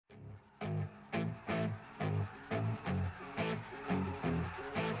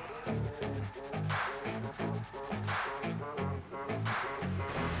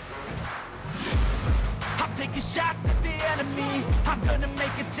taking shots at the enemy. I'm gonna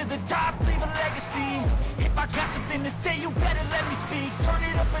make it to the top, leave a legacy. If I got something to say, you better let me speak. Turn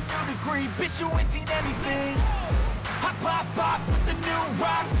it up a new degree, bitch, you ain't seen anything. I pop off with the new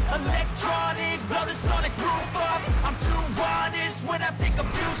rock, electronic, blow the sonic roof up. I'm too honest when I take a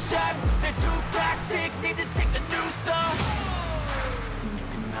few shots. They're too toxic, need to take the noose off. You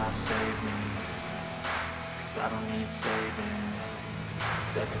cannot save me, 'cause I don't need saving.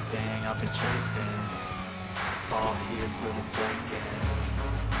 It's everything I've been chasing, all here for the taking.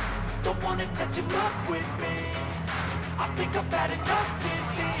 Don't wanna test your luck with me, I think I've had enough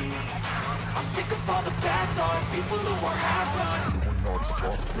disease. I'm sick of all the bad thoughts, people who are half-nots.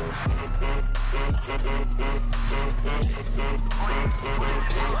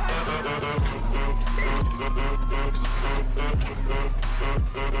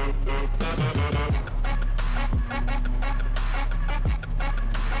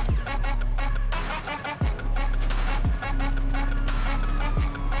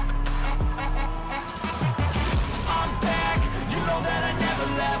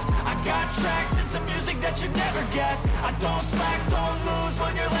 Tracks and some music that you never guessed. I don't slack, don't lose,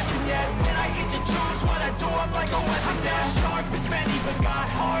 learn your lesson yet. When I get to choose what I do, I'm like a weapon now. Sharp as many, but got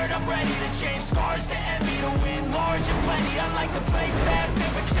hard, I'm ready to change. Scars to envy, to win large and plenty. I like to play fast,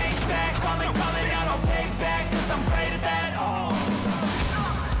 never change back. Call it out, I'll pay back, 'cause I'm great at that. Oh,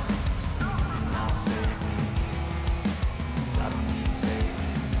 now save me, 'cause I don't need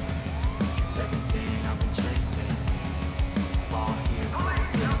saving. It's everything I've been chasing, all here for the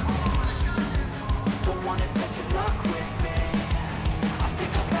taking. Don't wanna test your luck with me, I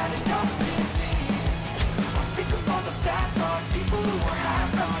think I've had enough disease. I'm sick of all the bad thoughts, people who are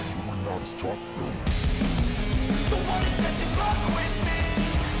half-nots. Don't wanna test your luck with me,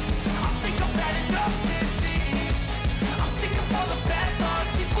 I think I've had enough disease. I'm sick of all the bad thoughts,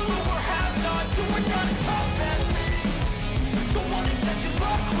 people who are half-nots, who are not as tough as me. Don't wanna test your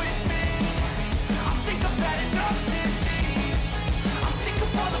luck with me, I think I've had enough disease. I'm sick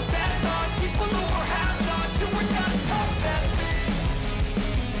of all the bad thoughts, people who are half-nots, who are not as tough as me.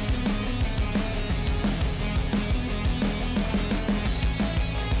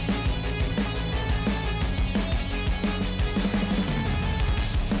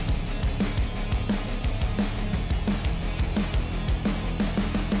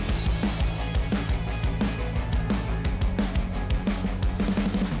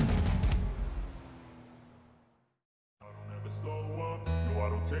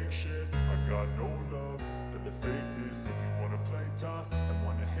 Take shit, I got no love for the fakeness. If you wanna play tough and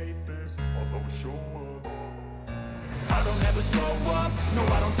wanna hate this, I'll always show up. I don't ever slow up, no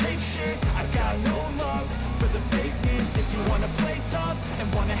I don't take shit. I got no love for the fakeness. If you wanna play tough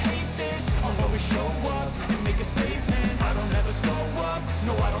and wanna hate this, I'll always show up and make a statement. I don't ever slow up,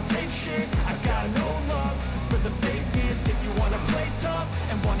 no I don't take shit. I got no love for the fakeness. If you wanna play tough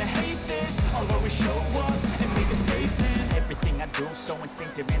and wanna hate this, I'll always show up and make a statement. Everything I do so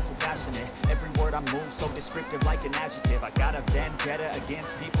instinctive and so passionate. Every word I move so descriptive like an adjective. I got a vendetta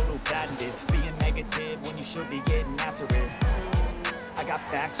against people who patented being negative when you should be getting after it. I got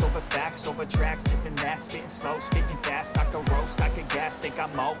facts over tracks, this and that. Spitting slow, spitting fast, I can roast, I can gas. Think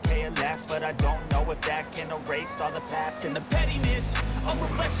I'm okay at last, but I don't know if that can erase all the past. And the pettiness, a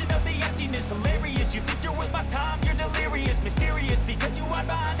reflection of the emptiness. Hilarious, you think you're with my time, you're delirious. Mysterious, because you hide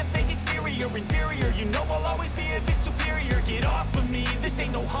behind a fake exterior. Inferior, you know I'll always be a bit superior. Get off of me, this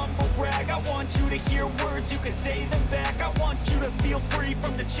ain't no humble brag. I want you to hear words, you can say them back. I want you to feel free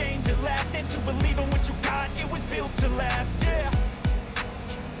from the chains at last, and to believe in what you got, it was built to last, yeah.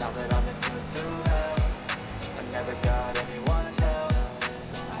 Now that I've been through hell, I never got anyone's help.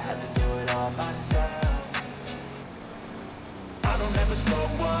 I had to do it all myself. I don't ever slow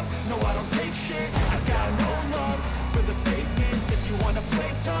up, no I don't take shit. I got no love for the fakeness. If you wanna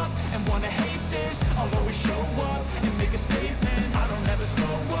play tough and wanna hate this, I'll always show up and make a statement. I don't ever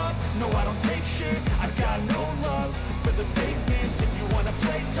slow up, no I don't take shit. I got no love for the fakeness. If you wanna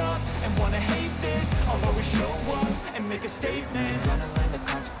play tough and wanna hate this, I'll always show up and make a statement. Gonna learn the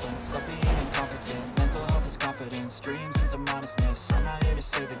consequence of being incompetent. Mental health is confidence, dreams and some honestness. I'm not here to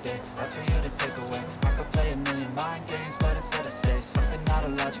save the day, that's for you to take away. I could play a million mind games, but instead I say something not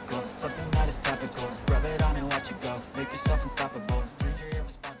illogical, something that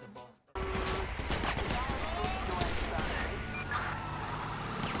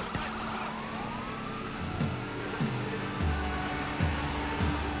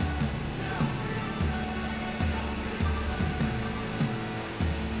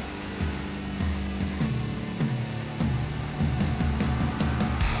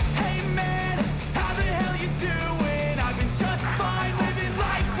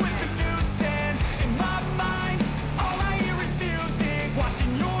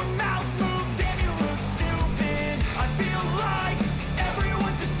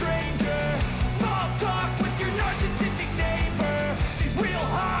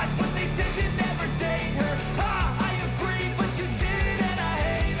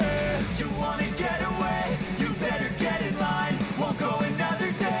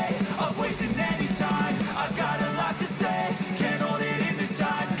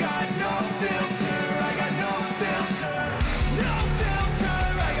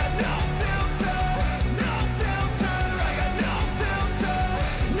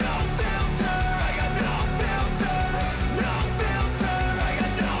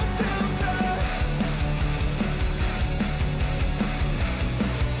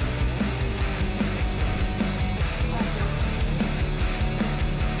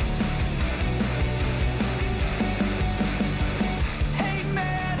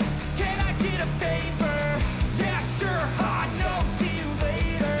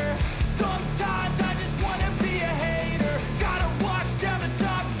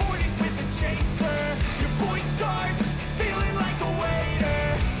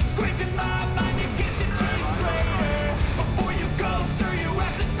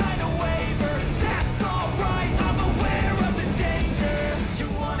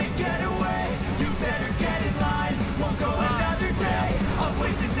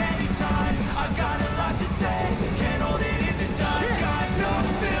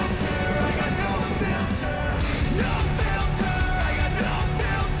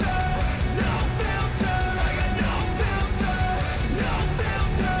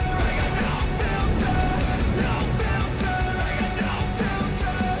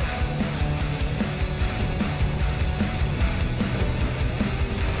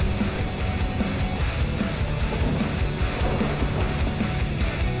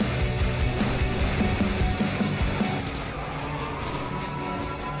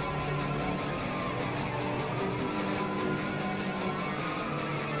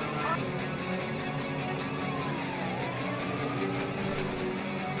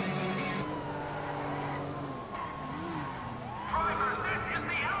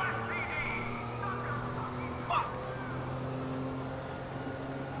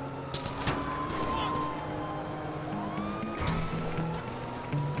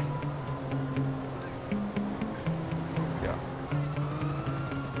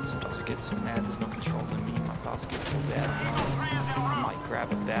I get so mad, there's no controlling me. My thoughts get so bad, I might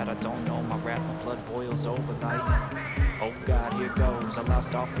grab a bat, I don't know. My rap, my blood boils over like, oh God, here goes. I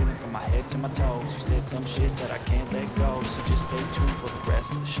lost all feeling from my head to my toes. You said some shit that I can't let go, so just stay tuned for the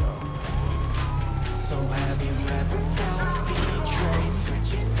rest of the show. So have you ever felt betrayed?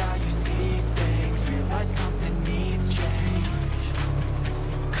 Switches how you see things, realize something needs change.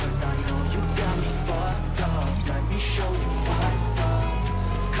 Cause I know you got me fucked up, let me show you what's up.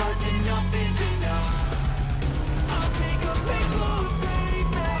 Cause enough is enough. I'll take a Facebook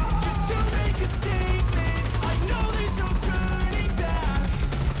payment just to make a statement. I know there's no turning back.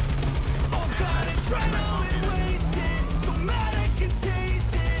 Oh God, adrenaline wasted, so mad I can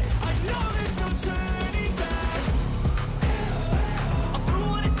taste it. I know there's no turning back. I'll do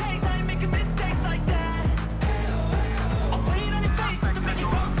what it takes, I ain't making mistakes like that. I'll play it on your face to make you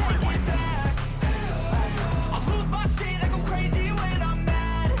go take it back. I'll lose my shit, I go crazy when I'm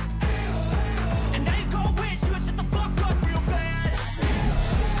mad. And now you go wish you would shut the fuck up real bad.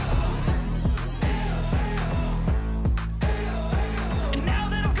 And now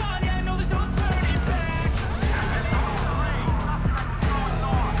that I'm gone, yeah, I know there's no turning back.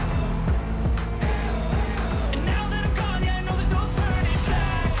 And now that I'm gone, yeah, I know there's no turning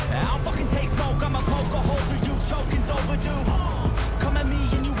back. I'll fucking take smoke, I'ma poke a hole through you, choking's overdue. Come at me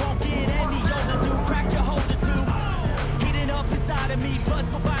and you won't get any older, dude. Crack your holder too. Heating up inside of me, blood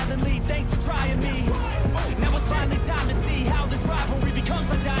so violently, thanks for trying me. Now it's finally time to see how this rivalry becomes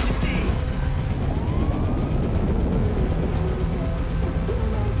a dynasty.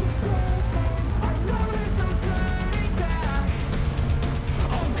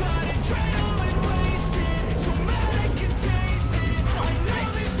 Oh God, adrenaline wasted, so mad I can taste it. I know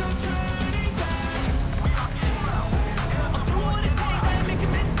there's no turning back. I'll do what it takes, I ain't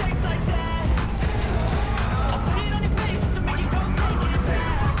making mistakes like that. I'll play it on your face to make you go take it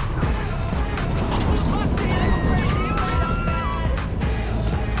back. I'll lose my shit, I go crazy when I'm mad.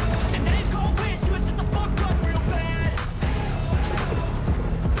 And now you go wish you would shut the fuck up real bad.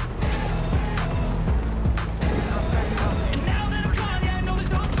 And now that I'm gone, yeah, I know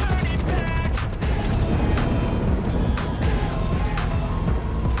there's no turning back.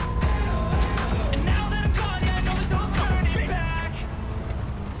 And now that I'm gone, yeah, I know there's no turning back.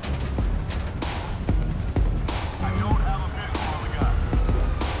 I don't have a visual on the guy.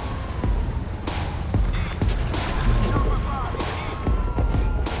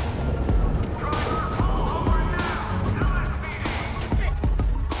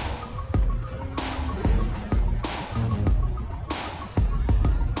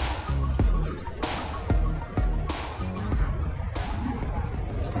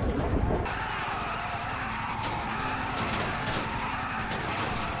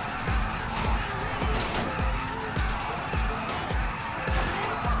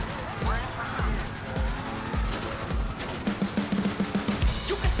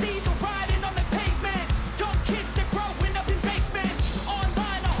 You can see the writing on the pavement. Young kids, they're growing up in basements.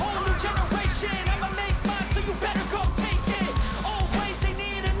 Online, a whole new generation. I'ma make mine, so you better go take it. Always, they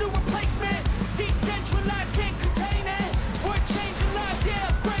need a new replacement. Decentralized, can't contain it. We're changing lives, yeah,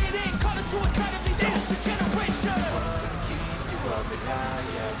 upgrading. Call it suicide of the older generation. Keeps you up at night,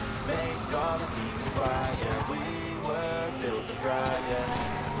 yeah. Make all the demons quiet, yeah. We were built to thrive,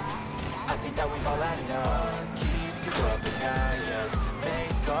 yeah. I think that we've all had enough. Keeps you up at night, yeah.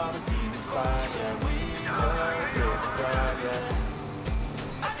 Make all the demons quiet, yeah. We were built to thrive, yeah.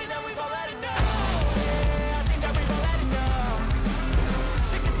 I think that we've all had enough. Yeah, I think that we've all had enough.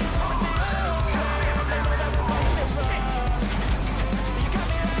 Sick of dealing with the old plan. They know that we're calling it wrong. You got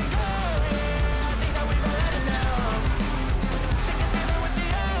me like, oh yeah, I think that we've all had enough. Sick of dealing with the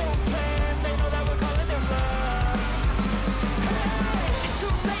old plan. They know that we're calling it wrong. It's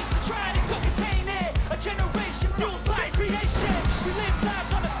too late to try to go contain it. A generation fueled by creation. We live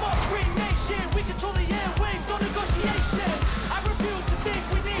lives on a small screen nation. We control the airwaves, no negotiation. I refuse to think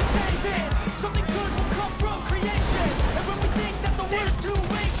we need saving. Something good will come from creation. And when we think that the world's too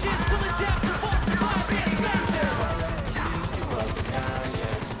anxious, we'll adapt to falsify and save them. Keeps you up at night,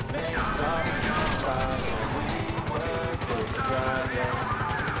 yeah. Make all the demons quiet, yeah. We were built to thrive,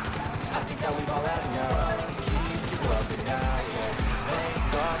 yeah. I think that we've all had enough. Keeps you up at night, yeah.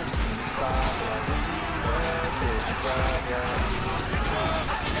 Make all the demons quiet, yeah. We were built to thrive, yeah.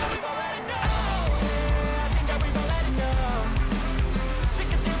 I think that we've all had enough. Yeah, I think that we've all had enough.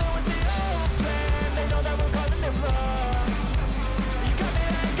 Sick of dealing with the old plan. They know that we're calling it wrong. You got me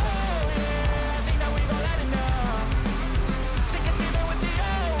like, oh yeah, I think that we've all had enough. Sick of dealing with the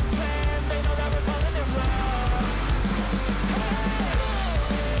old plan. They know that we're calling it wrong.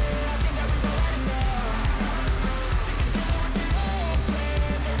 I think that we've all had enough. Sick of dealing with the old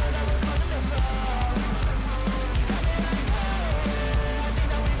plan. They know that we're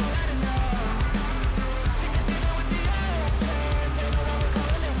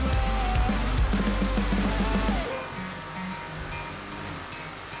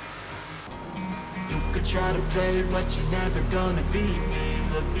could try to play, but you're never gonna beat me.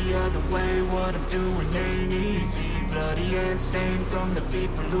 Look the other way, what I'm doing ain't easy. Bloody hands stained from the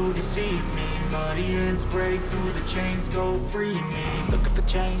people who deceive me. Muddy hands break through the chains, go free me. Looking for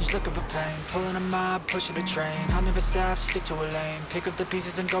change, looking for pain. Pulling a mob, pushing a train. I'll never stop, stick to a lane. Pick up the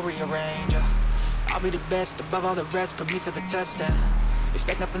pieces and go rearrange. I'll be the best above all the rest, put me to the test and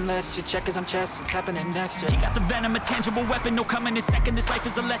expect nothing less, your check as I'm chess, what's happening next, yeah. He got the venom, a tangible weapon, no coming in second. This life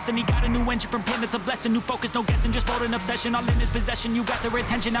is a lesson, he got a new engine from pain, it's a blessing. New focus, no guessing, just bold and obsession. All in his possession, you got their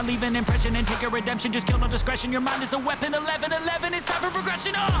attention. I'll leave an impression and take a redemption. Just kill no discretion, your mind is a weapon. 11-11, it's time for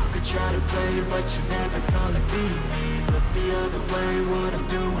progression, You could try to play, but you're never gonna beat me. Look the other way, what I'm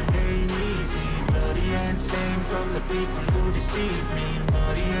doing ain't easy. Bloody hands stained from the people who deceive me.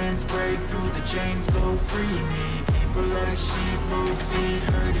 Muddy hands break through the chains, go free me. People like sheep move feet,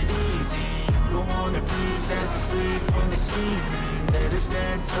 hurt it easy. You don't wanna be fast asleep when they're scheming. Better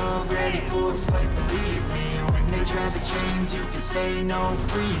stand tall, ready for a fight, believe me. When they try the chains, you can say no,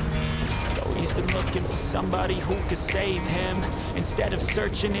 free me. So he's been looking for somebody who could save him, instead of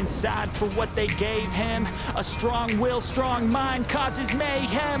searching inside for what they gave him. A strong will, strong mind causes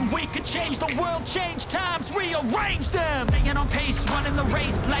mayhem. We could change the world, change times, rearrange them. Staying on pace, running the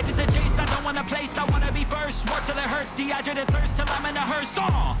race. Life is a chase, I don't want a place, I wanna be first. Work till it hurts, dehydrated thirst till I'm in a hearse.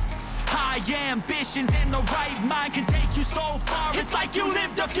 High ambitions and the right mind can take you so far. It's like you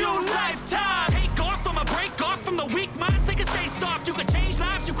lived a few lifetimes. Take off from a break off from the weak minds. They can stay soft. You can change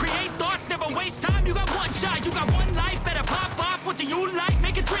lives. You create thoughts. Never waste time. You got one shot. You got one life. Better pop off. What do you like?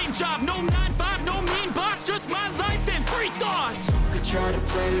 Make a dream job. No 9-5. No mean boss. Just my life and free thoughts. You could try to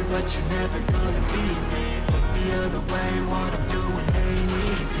play, but you're never gonna beat me. Look the other way. What I'm doing ain't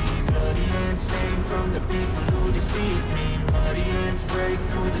easy. Bloody hands stained from the people who deceive me. Muddy hands break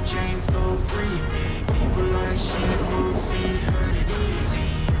through the chains, go free me. People like sheep move feet, hurt it easy.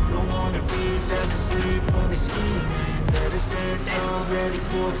 You don't wanna be fast asleep when they're scheming. Better stand tall, ready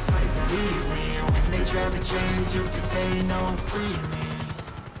for a fight, believe me. When they try the chains, you can say no, free me.